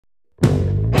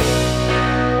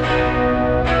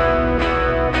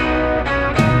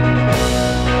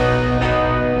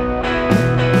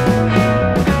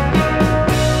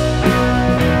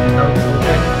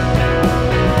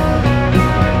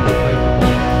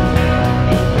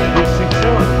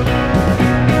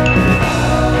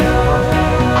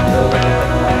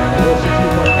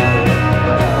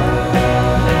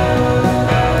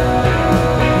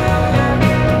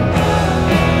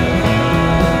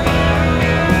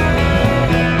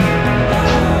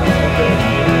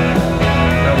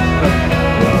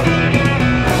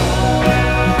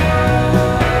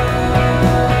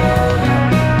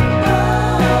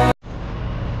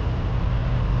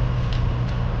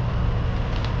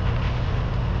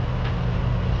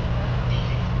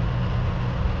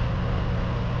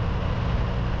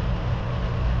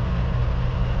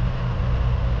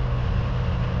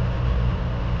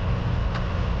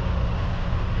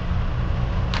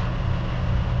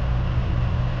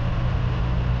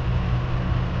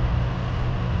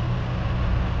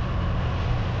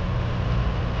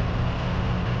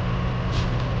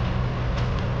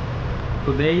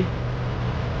today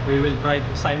we will try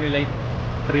to simulate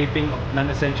tripping of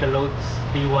non-essential loads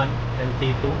T1 and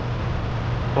T2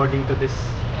 according to this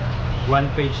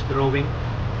one-page drawing.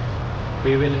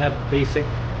 We will have basic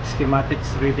schematics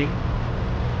reading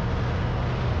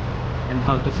and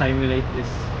how to simulate this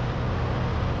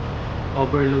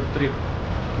overload trip.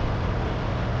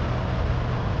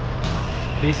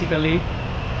 Basically,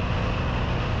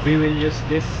 we will use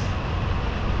this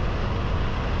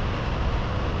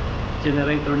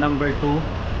generator number 2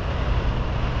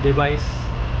 device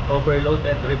overload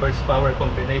and reverse power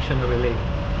combination relay.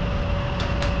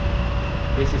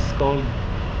 This is called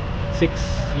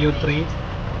 6U3.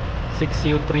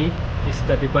 6U3 is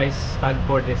the device tag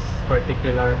for this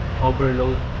particular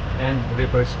overload and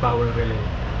reverse power relay.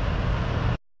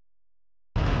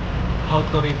 How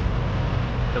to read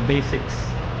the basics.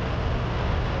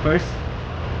 First,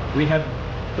 we have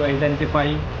to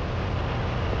identify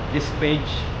this page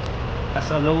as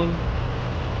a load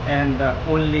and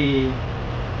only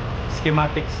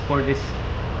schematics for this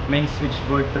main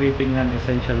switchboard tripping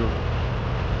non-essential load.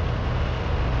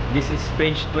 This is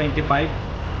page 25,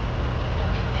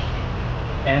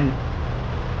 and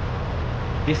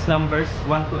these numbers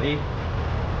 1 to 8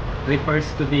 refers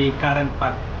to the current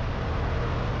path.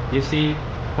 You see,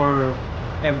 for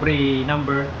every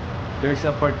number there's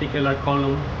a particular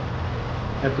column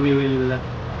that we will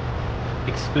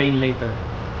explain later.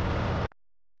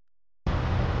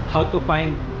 How to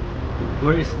find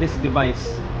where is this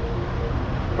device?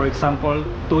 For example,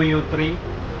 2U3,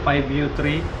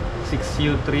 5U3,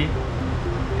 6U3,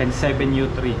 and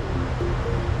 7U3.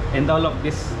 And all of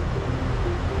these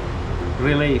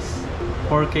relays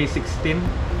 4K16,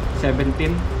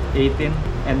 17, 18,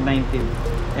 and 19.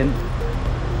 And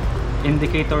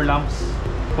indicator lamps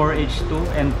 4H2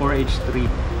 and 4H3.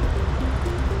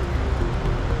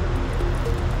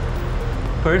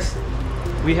 First,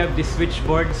 we have the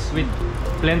switchboards with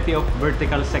plenty of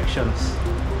vertical sections.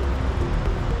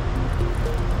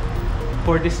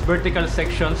 For these vertical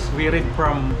sections, we read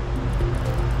from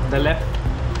the left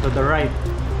to the right,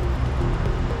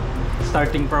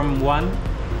 starting from 1,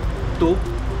 2,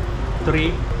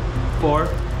 3, 4,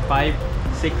 5,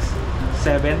 6,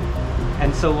 7,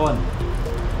 and so on.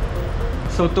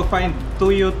 So to find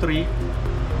 2U3,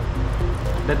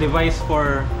 the device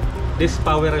for this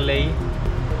power relay,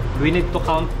 we need to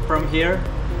count from here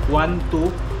 1,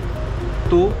 2,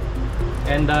 2,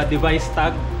 and the device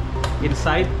tag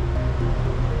inside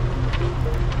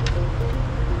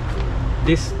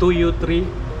this 2U3.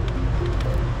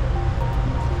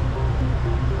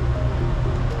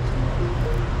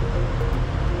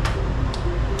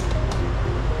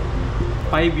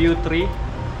 Five U3,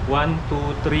 1,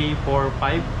 2, 3, 4,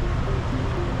 5.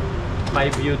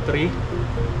 5U3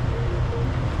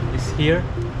 is here.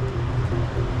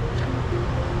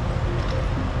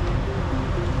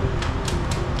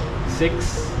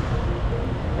 6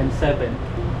 and 7.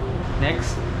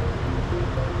 Next,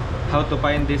 how to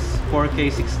find this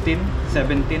 4K16,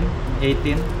 17,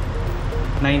 18,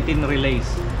 19 relays,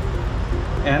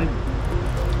 and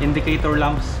indicator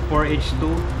lamps 4H2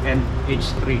 and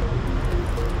H3.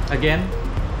 Again,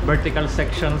 vertical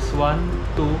sections 1,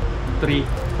 2, 3,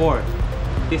 4.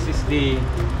 This is the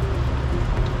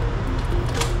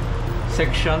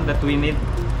section that we need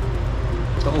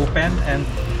to open, and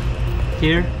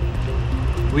here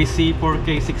we see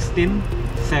 4K16,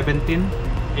 17,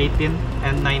 18,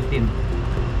 and 19.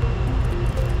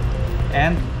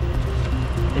 And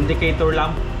indicator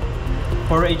lamp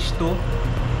 4H2,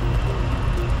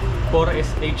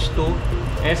 4SH2,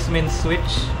 S means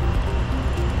switch,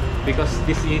 because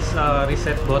this is a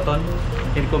reset button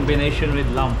in combination with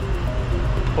lamp.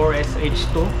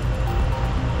 4SH2,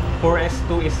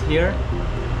 4S2 is here,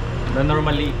 the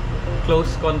normally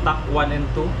close contact 1 and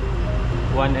 2,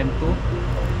 1 and 2,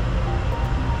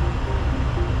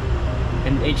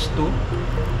 and H2.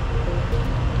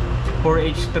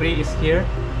 4H3 is here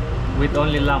with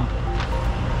only lamp,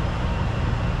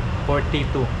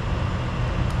 42.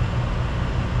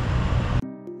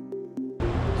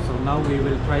 So now we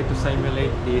will try to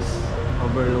simulate this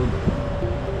overload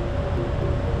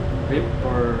trip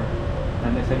for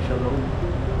an essential load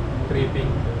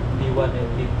tripping T1 and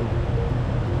T2.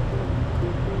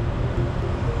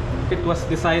 It was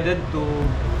decided to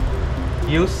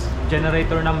use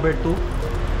generator number 2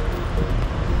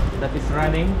 that is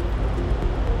running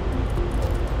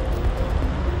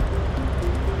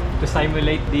to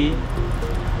simulate the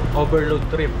overload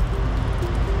trip.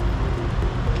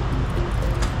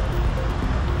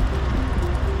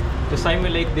 To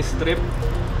simulate this trip,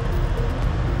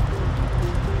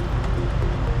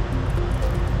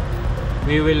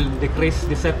 we will decrease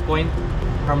the set point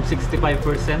from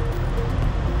 65%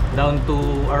 down to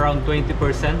around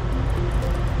 20%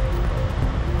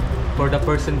 for the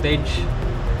percentage,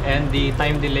 and the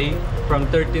time delay from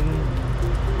 13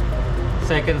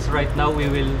 seconds right now we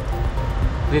will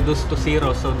reduce to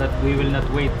 0 so that we will not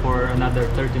wait for another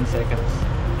 13 seconds.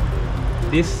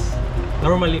 This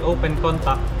normally open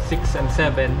contact 6 and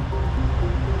 7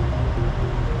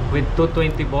 with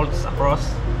 220 volts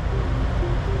across.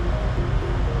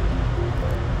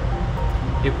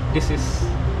 If this is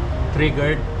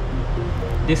triggered,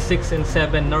 this 6 and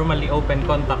 7 normally open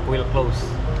contact will close.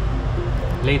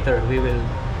 Later we will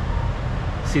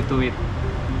see to it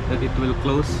that it will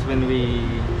close when we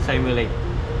simulate.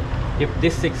 If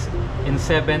this 6 and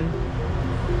 7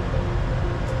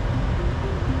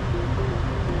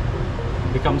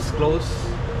 becomes close,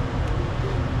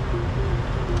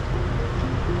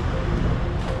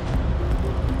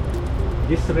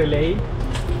 this relay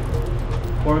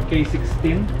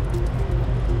 4K16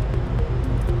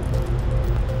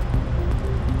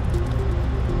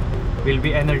 will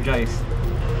be energized.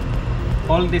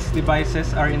 All these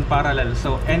devices are in parallel,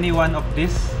 so any one of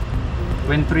these,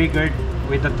 when triggered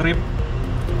with a trip,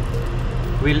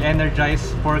 will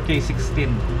energize 4K16,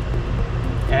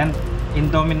 and in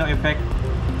domino effect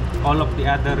all of the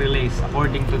other relays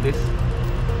according to this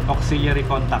auxiliary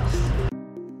contacts.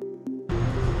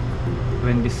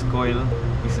 When this coil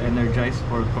is energized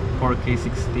for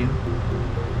 4K16,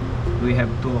 we have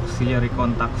two auxiliary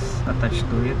contacts attached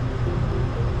to it,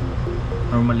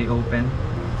 normally open,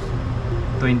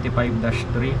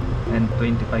 25-3 and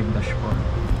 25-4.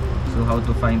 So how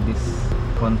to find these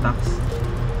contacts?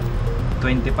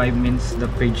 25 means the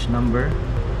page number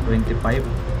 25,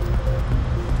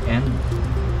 and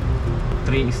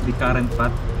 3 is the current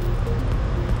path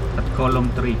at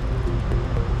column 3.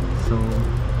 So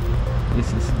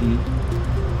this is the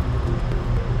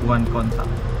one contact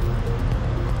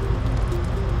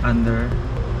under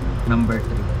number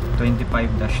 3,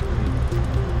 25-3.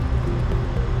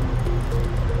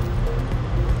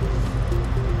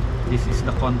 This is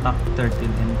the contact 13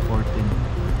 and 14,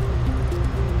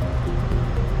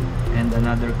 and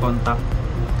another contact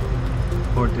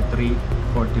 43,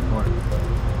 44.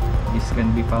 This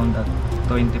can be found at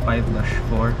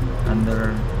 25-4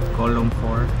 under column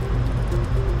 4,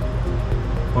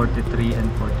 43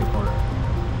 and 44.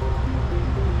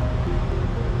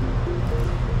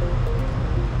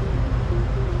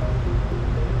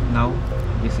 Now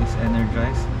this is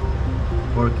energized.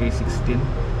 4K16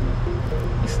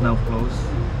 is now closed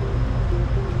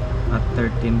at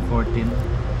 13, 14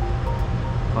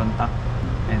 contact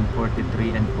and 43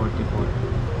 and 44.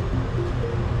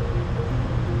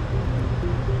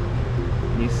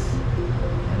 This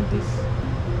and this.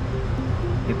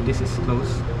 If this is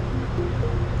closed,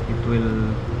 it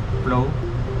will flow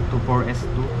to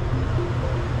 4S2.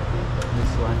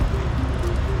 This one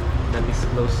that is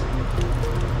closed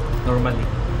normally,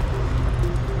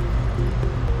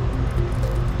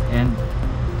 and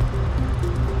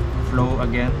flow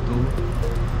again to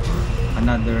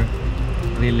another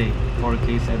relay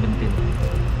 4K17.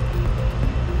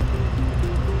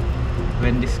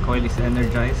 When this coil is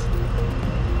energized,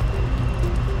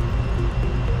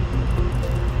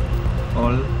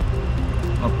 all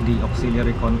of the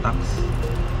auxiliary contacts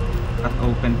at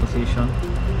open position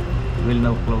will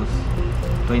now close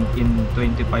in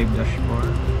 25-4,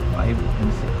 5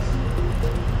 and 6,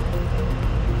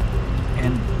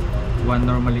 and one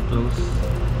normally close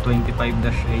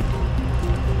 25-8,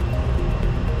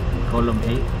 column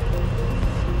 8,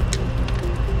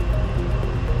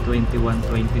 21,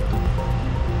 22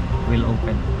 will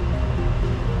open.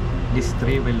 This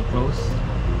 3 will close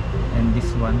and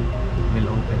this one will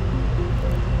open.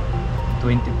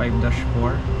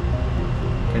 25-4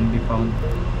 can be found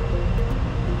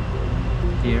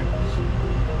here.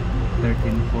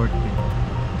 13, 14,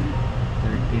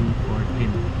 13,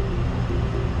 14.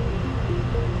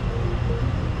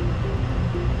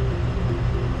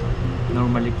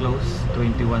 Normally close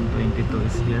 21, 22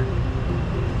 is here.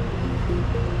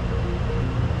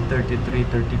 33,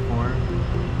 34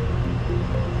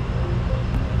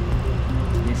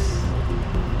 is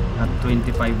at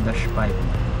 25-5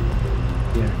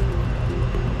 here.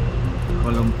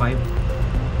 Column 5,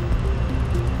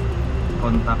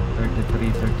 contact 33,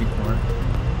 34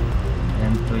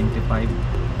 and 25-6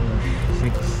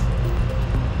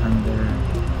 under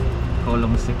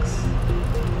column 6,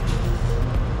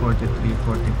 43,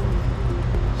 44.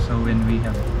 So when we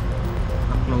have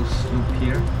a closed loop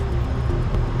here,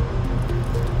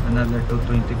 another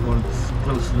 220 volts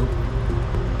closed loop,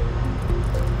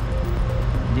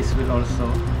 this will also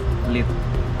lit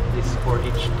this for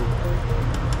H2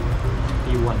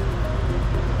 T1.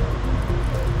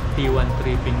 T1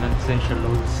 tripping non-essential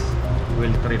loads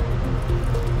will trip.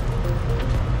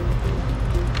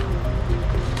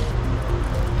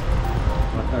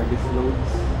 What are these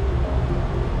loads?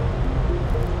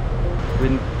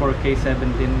 When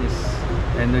 4K17 is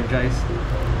energized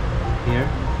here,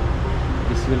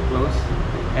 this will close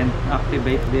and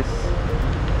activate this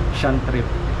shunt trip,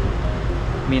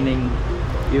 meaning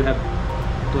you have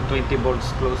 220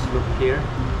 volts closed loop here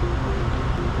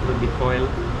to the coil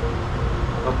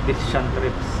of this shunt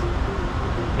trips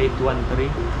 813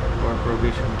 for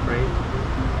provision tray,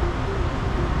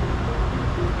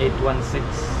 816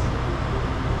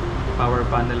 power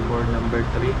panel board number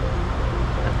 3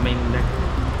 at main deck,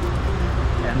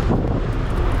 and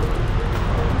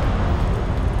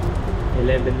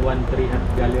 1113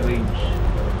 at galley range.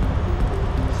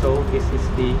 So this is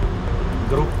the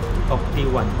group of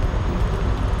T1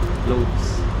 loads.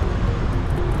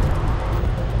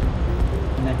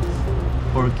 Next,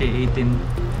 4K18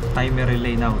 timer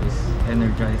relay now is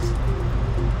energized.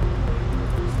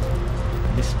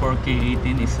 This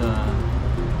 4K18 is a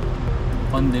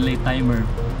on delay timer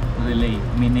relay,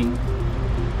 meaning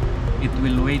it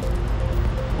will wait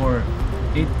for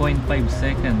 8.5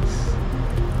 seconds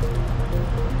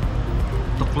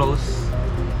to close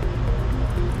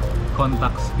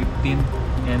contacts 15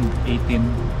 and 18.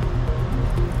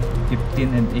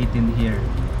 15 and 18 here,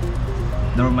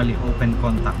 normally open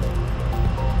contact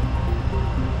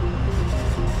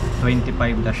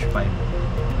 25-5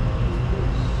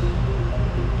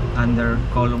 under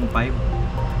column 5,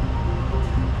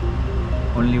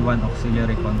 only one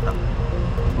auxiliary contact.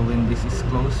 So when this is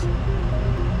closed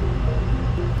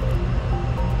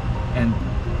and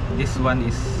this one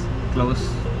is closed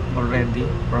already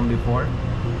from before,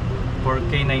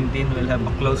 4K19 will have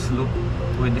a closed loop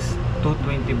with this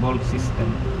 220 volt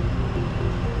system.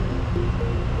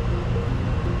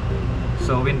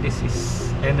 So when this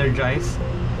is energized,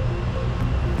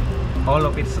 all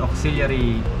of its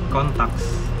auxiliary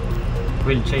contacts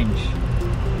will change.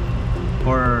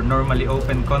 For normally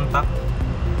open contact,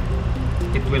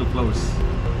 it will close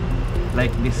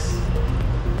like this.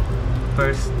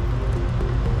 First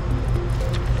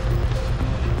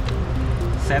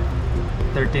set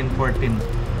 13-14,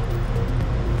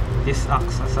 this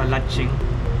acts as a latching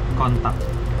contact.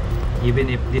 Even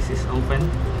if this is open,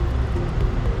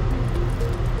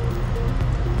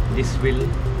 this will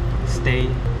stay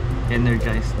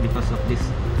energized because of this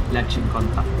latching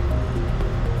contact.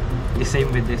 The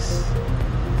same with this.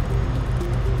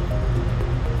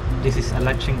 This is a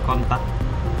latching contact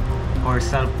or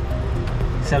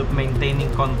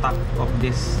self-maintaining contact of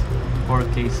this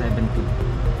 4K17.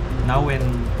 Now when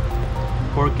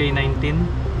 4K19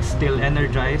 is still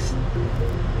energized,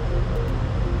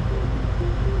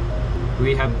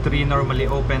 we have 3 normally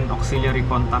open auxiliary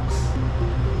contacts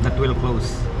that will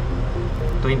close.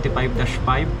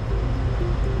 25-5,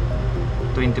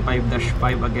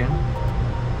 25-5 again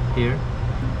here,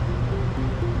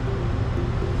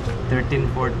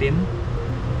 13-14,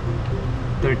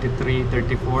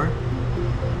 33-34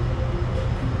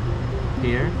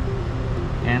 here,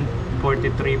 and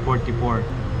 43-44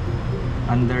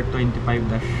 under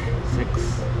 25-6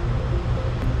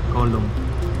 column,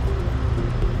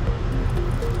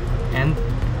 and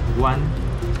one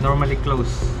normally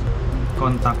closed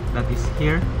contact that is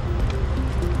here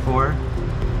for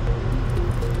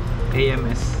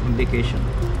AMS indication.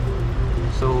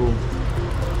 So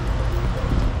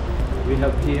we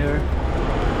have here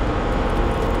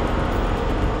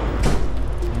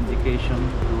indication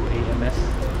to AMS,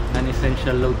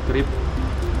 non-essential load trip.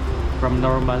 From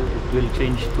normal, it will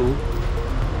change to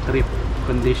trip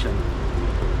condition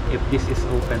if this is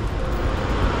open.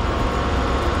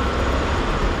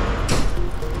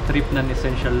 Trip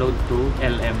non-essential load to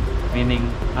LM,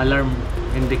 meaning alarm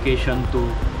indication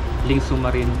to Link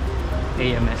Submarine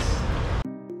AMS.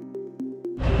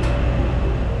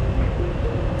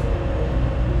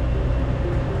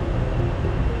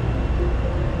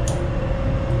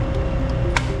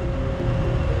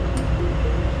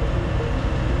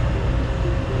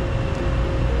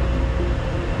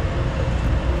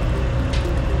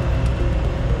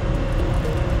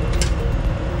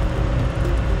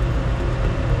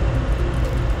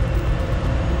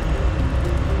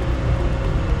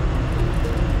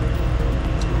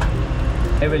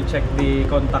 I will check the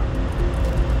contact.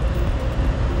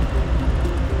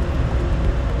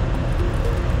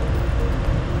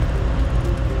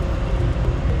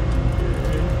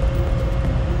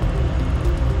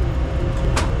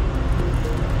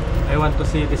 I want to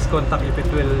see this contact if it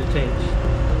will change.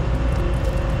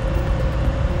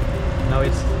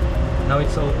 Now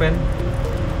it's open.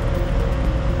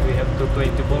 We have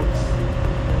 220 volts.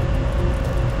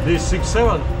 This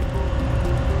 6.7.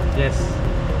 Yes.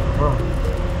 Oh.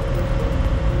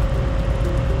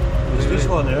 It's this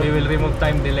one, yeah? We will remove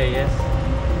time delay, yes.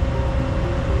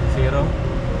 0.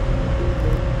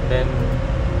 Then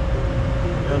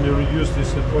And you reduce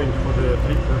this set point for the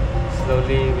flipper.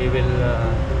 slowly we will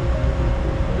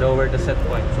lower the set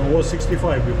point. So it was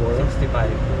 65 before, huh?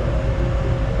 65.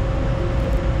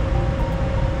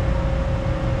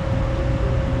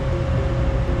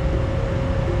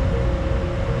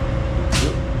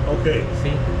 Okay.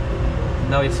 See?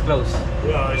 Now it's close.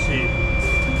 Yeah, I see.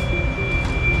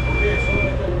 Okay, so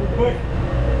I can put back.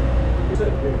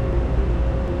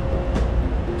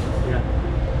 Yeah.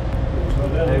 So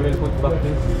then I will put back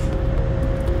this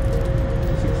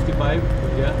 65.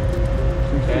 Yeah.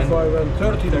 65 and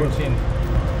 30. 13.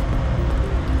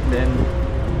 Then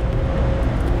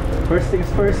first things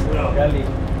first, Yeah. galley.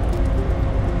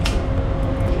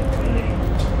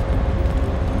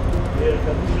 Air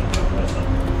condition compressor.